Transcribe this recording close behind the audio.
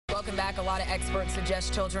Welcome back. A lot of experts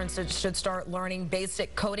suggest children should start learning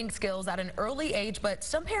basic coding skills at an early age, but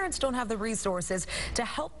some parents don't have the resources to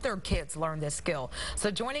help their kids learn this skill. So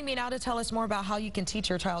joining me now to tell us more about how you can teach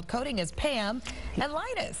your child coding is Pam and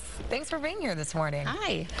Linus. Thanks for being here this morning.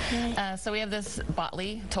 Hi. So we have this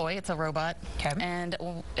Botley toy. It's a robot. Okay. And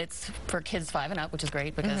it's for kids 5 and up, which is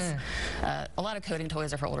great because a lot of coding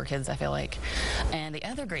toys are for older kids, I feel like. And the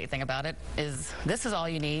other great thing about it is this is all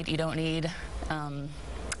you need. You don't need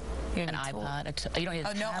an iPod. You don't need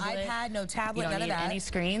a tablet. No iPad, no tablet, none of that. You don't need any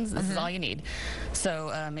screens. This is all you need.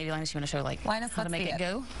 So maybe Linus, you want to show how to make it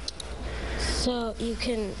go? So you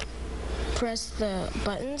can press the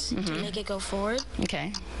buttons to make it go forward.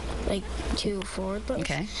 Okay. Like 2 forward buttons.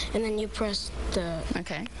 Okay. And then you press the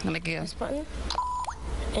make it go. this button.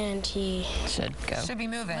 And he should go. Should be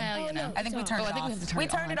moving. Well, you know. I think we turned it off. We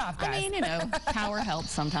turned it off, guys. I mean, you know, power helps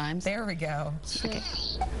sometimes. There we go. Okay.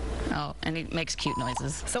 Oh, and he makes cute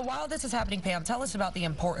noises. So while this is happening, Pam, tell us about the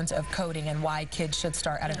importance of coding and why kids should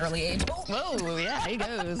start at an early age. Whoa, yeah, he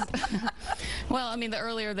goes. Well, I mean, the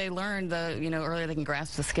earlier they learn, the earlier they can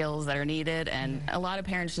grasp the skills that are needed, and a lot of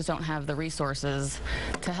parents just don't have the resources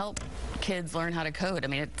to help kids learn how to code. I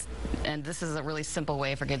mean, and this is a really simple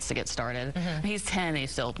way for kids to get started. He's 10, and he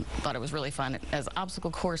still thought it was really fun as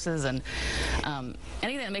obstacle courses, and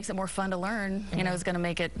anything that makes it more fun to learn, you know, is going to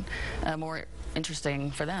make it more interesting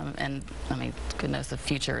for them. And I mean, goodness, the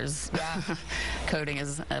future is coding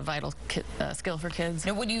is a vital skill for kids.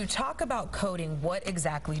 Now, when you talk about coding, what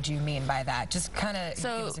exactly do you mean by that? Just kind of give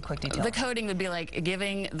us a quick detail. The coding would be like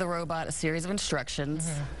giving the robot a series of instructions,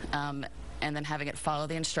 and then having it follow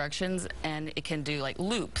the instructions, and it can do like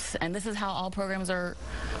loops. And this is how all programs are,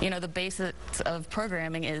 the basics of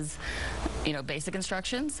programming is, basic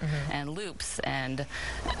instructions and loops. And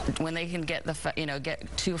when they can get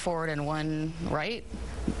get 2 forward and 1 right,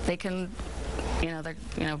 they can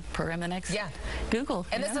program the next Google.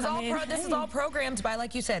 And this is all this is all programmed by,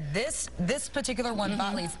 like you said, this particular one,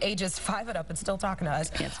 Botley's ages 5 and up and still talking to us.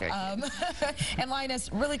 Yeah, it's very cute. And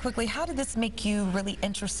Linus, really quickly, how did this make you really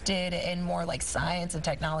interested in more like science and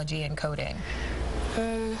technology and coding?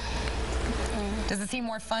 Does it seem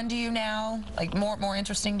more fun to you now? Like more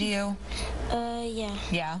interesting to you? Yeah.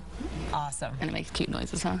 Yeah? Awesome. And it makes cute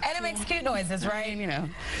noises, huh? And it makes cute noises, right?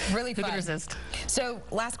 Really fun. Who could resist? So,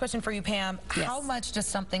 last question for you, Pam. Yes. How much does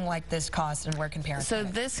something like this cost, and where can parents So get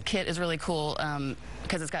it? this kit is really cool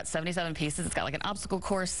because it's got 77 pieces. It's got like an obstacle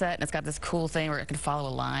course set, and it's got this cool thing where it can follow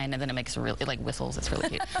a line, and then it like whistles. It's really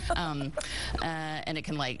cute. And it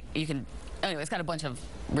can anyway, it's got a bunch of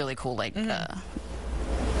really cool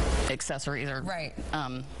accessories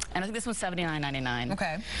and I think this one's $79.99.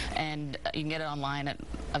 Okay. And you can get it online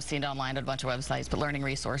I've seen it online at a bunch of websites, but Learning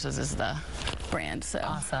Resources is the brand, so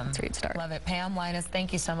awesome. That's where you'd start. Love it. Pam, Linus,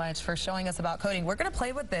 thank you so much for showing us about coding. We're going to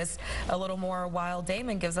play with this a little more while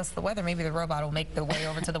Damon gives us the weather. Maybe the robot will make the way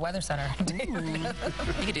over to the weather center. You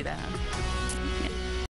could do that.